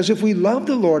 Because if we love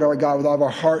the Lord our God with all of our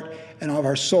heart and all of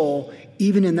our soul,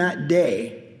 even in that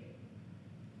day,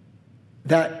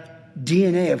 that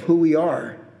DNA of who we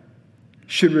are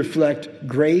should reflect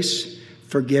grace,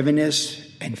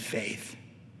 forgiveness, and faith.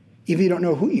 Even if you don't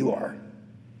know who you are,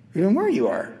 even where you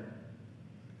are.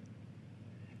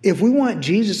 If we want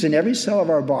Jesus in every cell of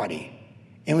our body,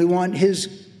 and we want his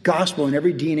gospel in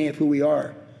every DNA of who we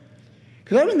are.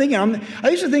 Because I've been thinking, I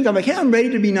used to think, I'm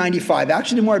ready to be 95.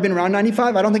 Actually, the more I've been around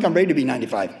 95, I don't think I'm ready to be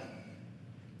 95.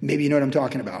 Maybe you know what I'm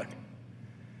talking about.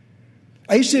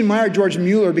 I used to admire George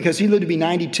Mueller because he lived to be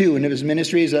 92, and of his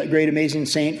ministry as that great, amazing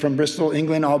saint from Bristol,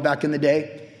 England, all back in the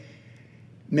day.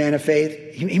 Man of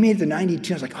faith. He made it to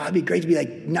 92. I was like, it'd be great to be like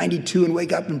 92 and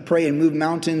wake up and pray and move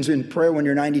mountains in prayer when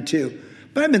you're 92.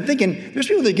 But I've been thinking, there's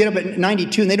people that get up at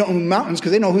 92 and they don't move mountains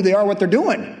because they know who they are, what they're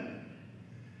doing.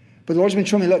 But the Lord's been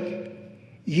showing me, look,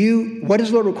 what does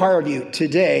the Lord require of you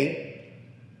today?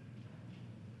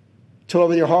 To love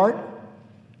with your heart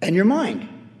and your mind.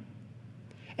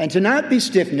 And to not be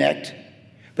stiff-necked,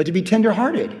 but to be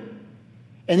tender-hearted.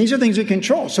 And these are things we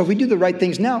control. So if we do the right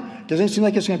things now, doesn't it seem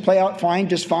like it's going to play out fine,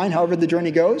 just fine, however the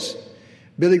journey goes?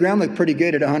 Billy Graham looked pretty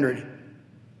good at 100.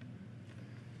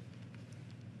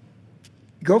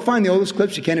 Go find the oldest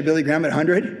clips you can of Billy Graham at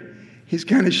 100. He's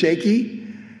kind of shaky,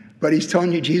 but he's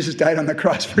telling you Jesus died on the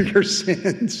cross for your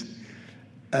sins.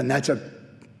 And that's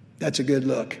a good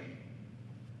look.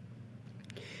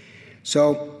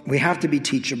 So we have to be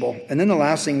teachable. And then the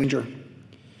last thing,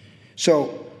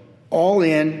 so all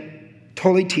in,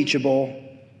 totally teachable.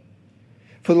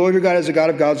 For the Lord your God is a God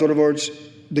of gods, Lord of lords,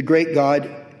 the great God,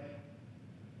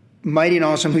 mighty and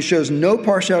awesome, who shows no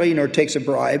partiality nor takes a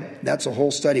bribe. That's a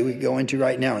whole study we could go into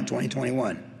right now in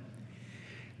 2021.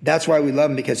 That's why we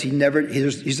love him, because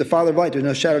he's the Father of light. There's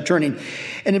no shadow of turning.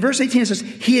 And in verse 18 it says,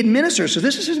 he administers. So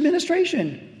this is his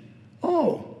administration.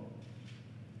 Oh,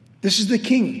 this is the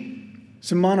king.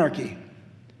 It's a monarchy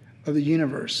of the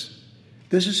universe.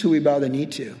 This is who we bow the knee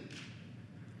to.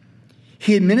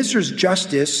 He administers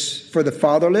justice for the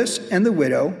fatherless and the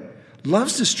widow,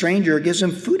 loves the stranger, gives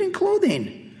them food and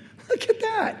clothing. Look at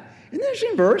that. Isn't that an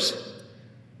interesting verse?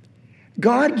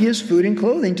 God gives food and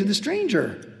clothing to the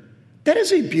stranger. That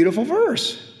is a beautiful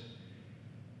verse.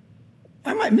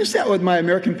 I might miss that with my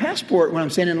American passport when I'm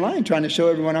standing in line trying to show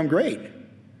everyone I'm great.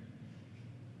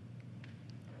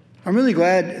 I'm really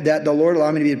glad that the Lord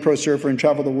allowed me to be a pro surfer and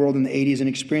travel the world in the 80s and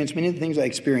experience many of the things I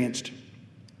experienced.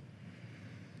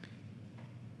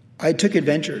 I took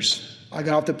adventures. I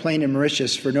got off the plane in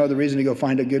Mauritius for no other reason to go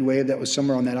find a good wave that was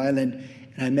somewhere on that island,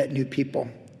 and I met new people.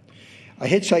 I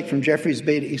hitchhiked from Jeffreys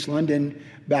Bay to East London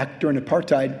back during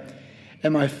apartheid,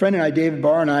 and my friend and I, David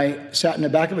Barr, and I sat in the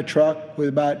back of a truck with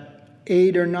about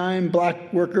 8 or 9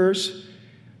 black workers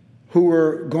who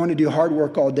were going to do hard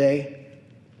work all day.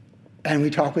 And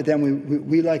we talked with them. We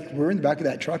were in the back of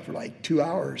that truck for like 2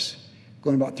 hours,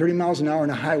 going about 30 miles an hour on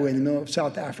a highway in the middle of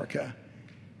South Africa.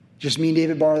 Just me and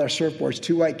David Barr with our surfboards,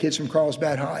 2 white kids from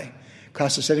Carlsbad High,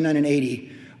 class of 79 and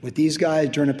 80, with these guys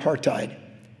during apartheid,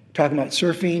 talking about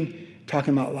surfing,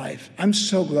 talking about life. I'm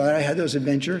so glad I had those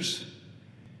adventures,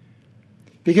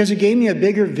 because it gave me a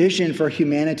bigger vision for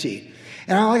humanity.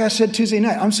 And like I said Tuesday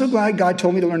night, I'm so glad God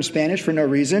told me to learn Spanish for no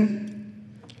reason.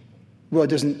 Well,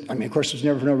 of course, it's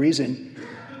never for no reason.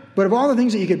 But of all the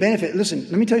things that you could benefit, listen,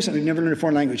 let me tell you something. You've never learned a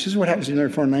foreign language. This is what happens when you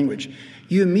learn a foreign language.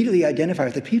 You immediately identify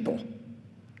with the people.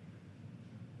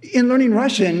 In learning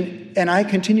Russian, and I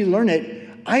continue to learn it,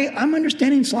 I'm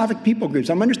understanding Slavic people groups.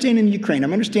 I'm understanding Ukraine.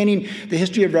 I'm understanding the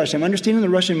history of Russia. I'm understanding the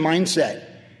Russian mindset.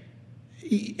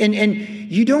 And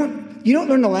you don't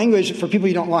learn the language for people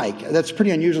you don't like. That's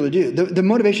pretty unusual to do. The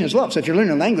motivation is love. So if you're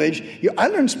learning a language, I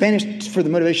learned Spanish for the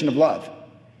motivation of love.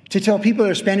 To tell people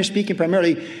that are Spanish-speaking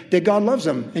primarily that God loves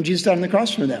them and Jesus died on the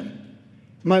cross for them.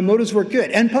 My motives were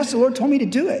good. And plus the Lord told me to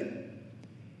do it.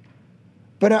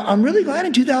 But I'm really glad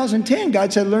in 2010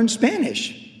 God said learn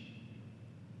Spanish.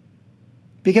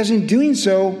 Because in doing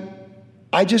so,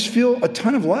 I just feel a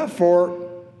ton of love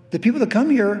for the people that come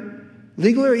here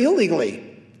legally or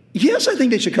illegally. Yes, I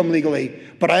think they should come legally,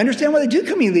 but I understand why they do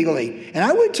come illegally. And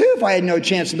I would too if I had no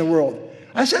chance in the world.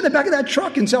 I sat in the back of that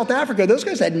truck in South Africa. Those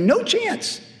guys had no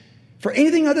chance for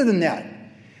anything other than that.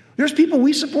 There's people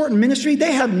we support in ministry.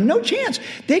 They have no chance.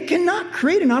 They cannot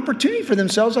create an opportunity for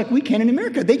themselves like we can in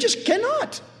America. They just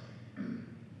cannot.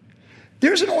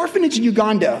 There's an orphanage in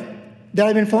Uganda that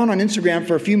I've been following on Instagram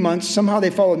for a few months. Somehow they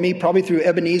followed me, probably through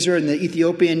Ebenezer and the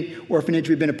Ethiopian orphanage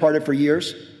we've been a part of for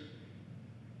years.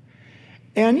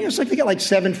 And, it's like they got like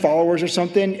 7 followers or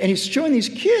something. And he's showing these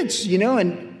kids,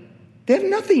 and they have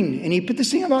nothing. And he put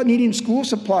this thing about needing school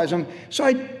supplies. So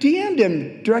I DM'd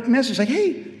him, direct message, like,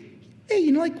 hey,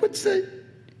 what's the...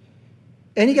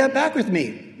 And he got back with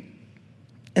me.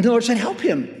 And the Lord said, help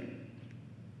him.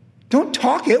 Don't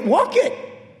talk it, walk it.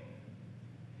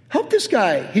 Help this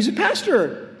guy. He's a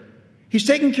pastor. He's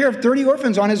taking care of 30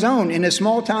 orphans on his own in a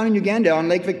small town in Uganda on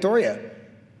Lake Victoria.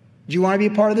 Do you want to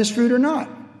be a part of this fruit or not?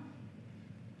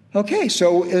 Okay,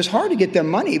 so it was hard to get them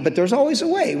money, but there's always a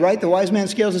way, right? The wise man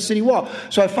scales the city wall.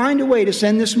 So I find a way to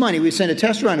send this money. We sent a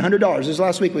test run, $100. This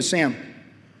last week with Sam.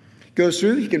 Goes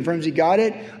through, he confirms he got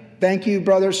it. Thank you,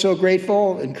 brother, so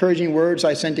grateful. Encouraging words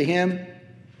I sent to him.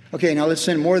 Okay, now let's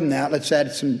send more than that. Let's add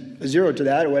a 0 to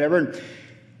that or whatever. And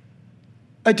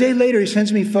a day later, he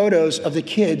sends me photos of the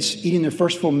kids eating their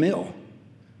first full meal.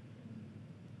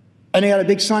 And they got a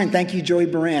big sign, thank you, Joey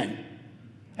Baran.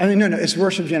 No, it's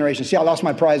worship generation. See, I lost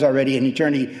my prize already in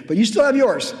eternity, but you still have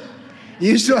yours.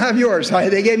 You still have yours.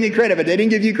 They gave me credit, but they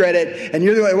didn't give you credit. And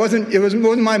you're the one. It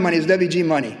wasn't my money. It was WG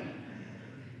money.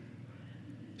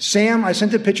 Sam, I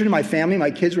sent a picture to my family. My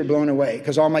kids were blown away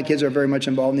because all my kids are very much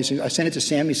involved in these things. I sent it to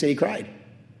Sam. He said he cried.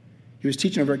 He was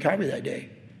teaching over at Calvary that day.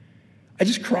 I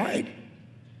just cried.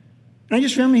 And I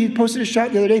just remember he posted a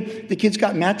shot the other day. The kids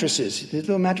got mattresses, these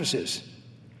little mattresses.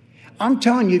 I'm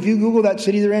telling you, if you Google that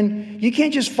city they're in, you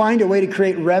can't just find a way to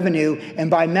create revenue and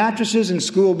buy mattresses and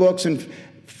school books and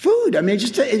food. I mean,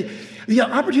 the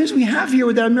opportunities we have here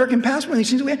with that American passport and these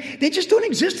things we have, they just don't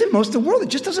exist in most of the world. It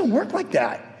just doesn't work like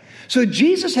that. So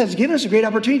Jesus has given us a great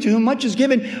opportunity. To whom much is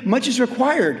given, much is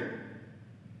required.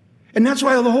 And that's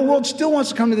why the whole world still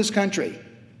wants to come to this country.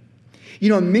 You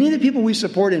know, many of the people we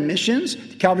support in missions,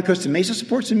 Calvary Costa Mesa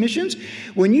supports in missions,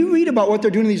 when you read about what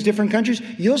they're doing in these different countries,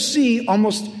 you'll see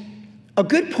almost a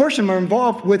good portion are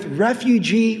involved with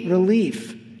refugee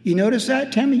relief. You notice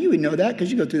that? Tammy, you would know that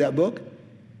because you go through that book.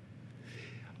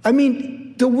 I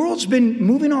mean, the world's been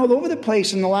moving all over the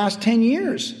place in the last 10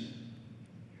 years.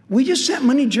 We just sent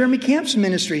money to Jeremy Camp's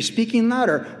ministry, Speaking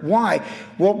Louder. Why?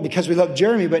 Well, because we love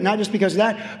Jeremy, but not just because of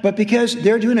that, but because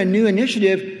they're doing a new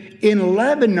initiative in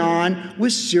Lebanon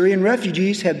with Syrian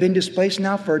refugees have been displaced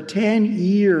now for 10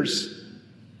 years.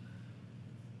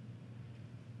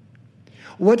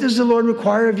 What does the Lord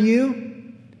require of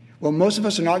you? Well, most of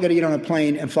us are not going to get on a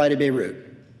plane and fly to Beirut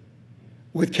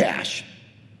with cash.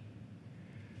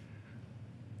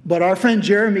 But our friend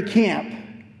Jeremy Camp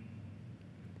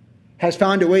has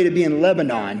found a way to be in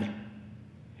Lebanon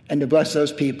and to bless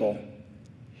those people.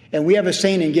 And we have a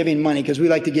saying in giving money, because we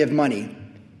like to give money.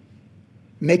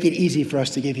 Make it easy for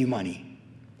us to give you money.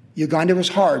 Uganda was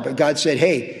hard, but God said,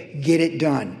 hey, get it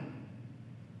done.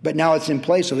 But now it's in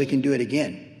place so we can do it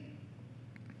again.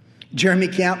 Jeremy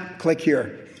Camp, click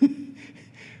here.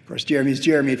 Of course, Jeremy's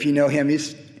Jeremy. If you know him,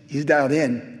 he's dialed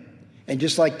in. And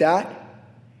just like that,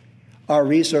 our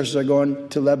resources are going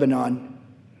to Lebanon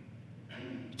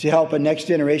to help a next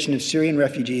generation of Syrian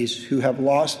refugees who have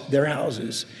lost their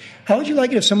houses. How would you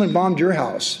like it if someone bombed your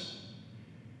house?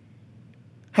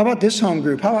 How about this home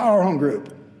group? How about our home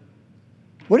group?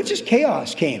 What if just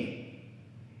chaos came?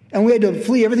 And we had to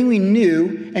flee everything we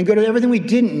knew and go to everything we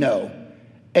didn't know.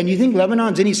 And you think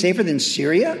Lebanon's any safer than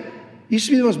Syria? It used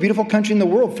to be the most beautiful country in the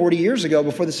world 40 years ago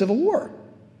before the Civil War.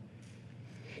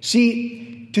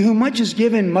 See, to whom much is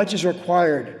given, much is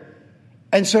required.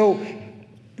 And so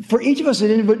for each of us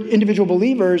as individual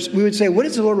believers, we would say, what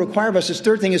does the Lord require of us? This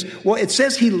third thing is, well, it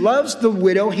says he loves the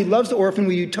widow, he loves the orphan.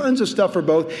 We do tons of stuff for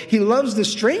both. He loves the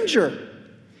stranger,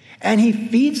 and he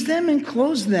feeds them and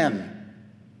clothes them.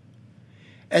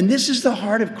 And this is the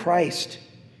heart of Christ.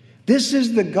 This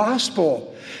is the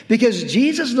gospel. Because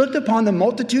Jesus looked upon the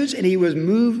multitudes and he was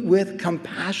moved with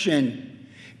compassion,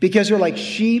 because they're like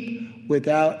sheep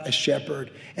without a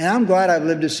shepherd. And I'm glad I've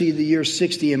lived to see the year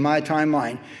 60 in my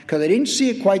timeline, because I didn't see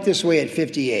it quite this way at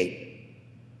 58.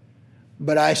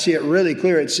 But I see it really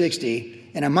clear at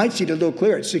 60, and I might see it a little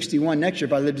clearer at 61 next year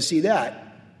if I live to see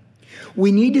that.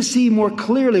 We need to see more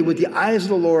clearly with the eyes of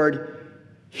the Lord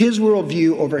his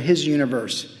worldview over his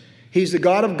universe. He's the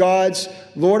God of gods,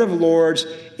 Lord of lords,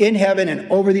 in heaven and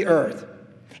over the earth.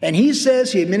 And he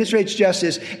says he administrates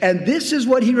justice, and this is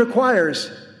what he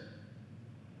requires: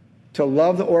 to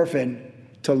love the orphan,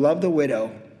 to love the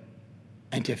widow,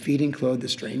 and to feed and clothe the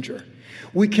stranger.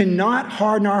 We cannot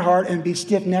harden our heart and be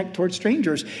stiff-necked towards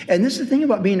strangers. And this is the thing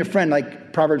about being a friend,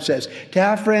 like Proverbs says. To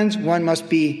have friends, one must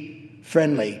be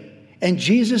friendly. And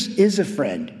Jesus is a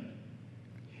friend.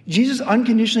 Jesus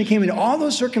unconditionally came into all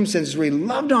those circumstances where he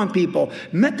loved on people,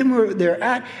 met them where they're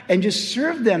at, and just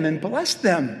served them and blessed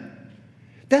them.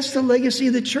 That's the legacy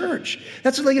of the church.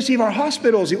 That's the legacy of our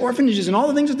hospitals, the orphanages, and all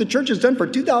the things that the church has done for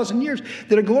 2,000 years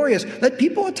that are glorious. Let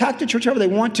people attack the church however they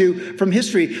want to from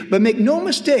history, but make no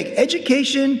mistake,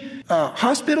 education,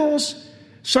 hospitals,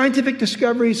 scientific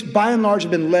discoveries, by and large,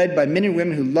 have been led by men and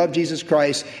women who love Jesus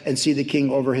Christ and see the King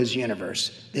over his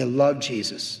universe. They love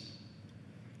Jesus.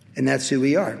 And that's who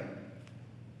we are.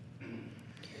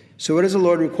 So what does the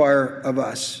Lord require of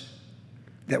us?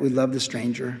 That we love the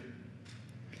stranger.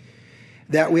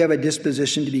 That we have a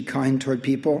disposition to be kind toward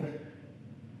people.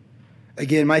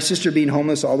 Again, my sister being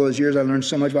homeless all those years, I learned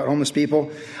so much about homeless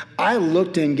people. I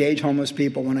look to engage homeless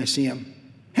people when I see them.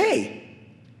 Hey,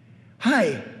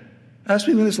 hi. I was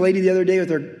speaking with this lady the other day with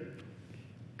her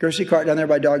grocery cart down there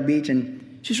by Dog Beach,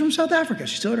 and she's from South Africa.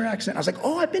 She still had her accent. I was like,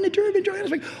 oh, I've been to Durban. I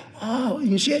was like, oh,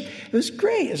 you see it? It was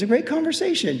great. It was a great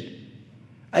conversation.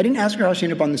 I didn't ask her how she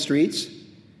ended up on the streets.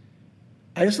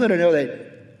 I just let her know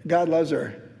that God loves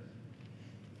her.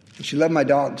 And she loved my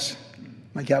dogs,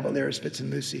 my Cavaliers, Fitz and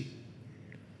Lucy.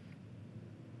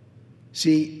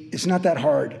 See, it's not that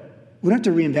hard. We don't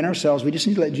have to reinvent ourselves. We just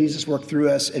need to let Jesus work through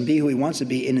us and be who he wants to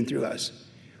be in and through us.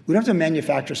 We don't have to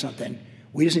manufacture something.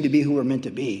 We just need to be who we're meant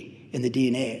to be in the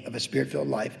DNA of a spirit-filled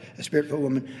life, a spirit-filled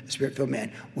woman, a spirit-filled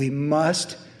man. We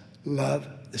must love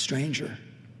the stranger.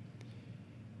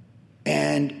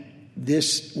 And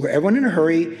this, where everyone in a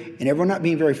hurry and everyone not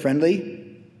being very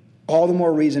friendly, all the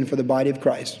more reason for the body of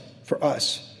Christ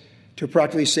to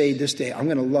practically say this day, I'm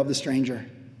going to love the stranger,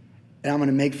 and I'm going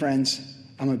to make friends,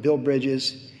 I'm going to build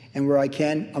bridges, and where I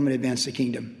can, I'm going to advance the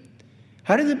kingdom.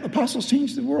 How did the apostles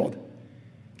change the world?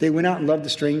 They went out and loved the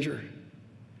stranger.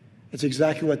 That's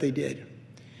exactly what they did.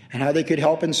 And how they could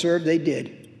help and serve, they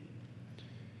did.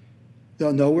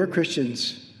 They'll know we're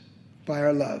Christians by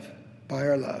our love, by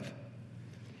our love.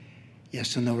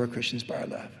 Yes, they'll know we're Christians by our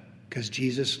love, because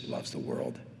Jesus loves the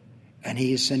world. And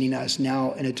he is sending us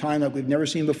now in a time like we've never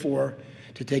seen before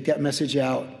to take that message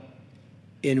out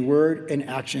in word and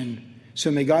action. So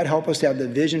may God help us to have the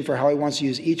vision for how he wants to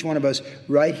use each one of us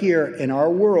right here in our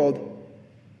world,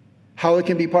 how it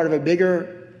can be part of a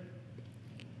bigger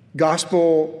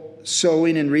gospel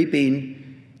sowing and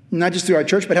reaping, not just through our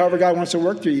church, but however God wants to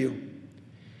work through you.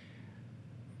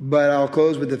 But I'll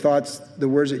close with the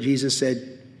words that Jesus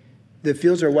said, the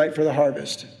fields are white for the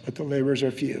harvest, but the laborers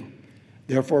are few.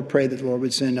 Therefore, pray that the Lord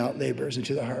would send out laborers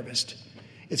into the harvest.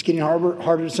 It's getting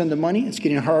harder to send the money. It's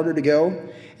getting harder to go.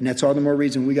 And that's all the more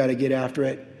reason we got to get after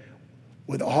it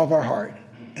with all of our heart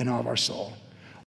and all of our soul.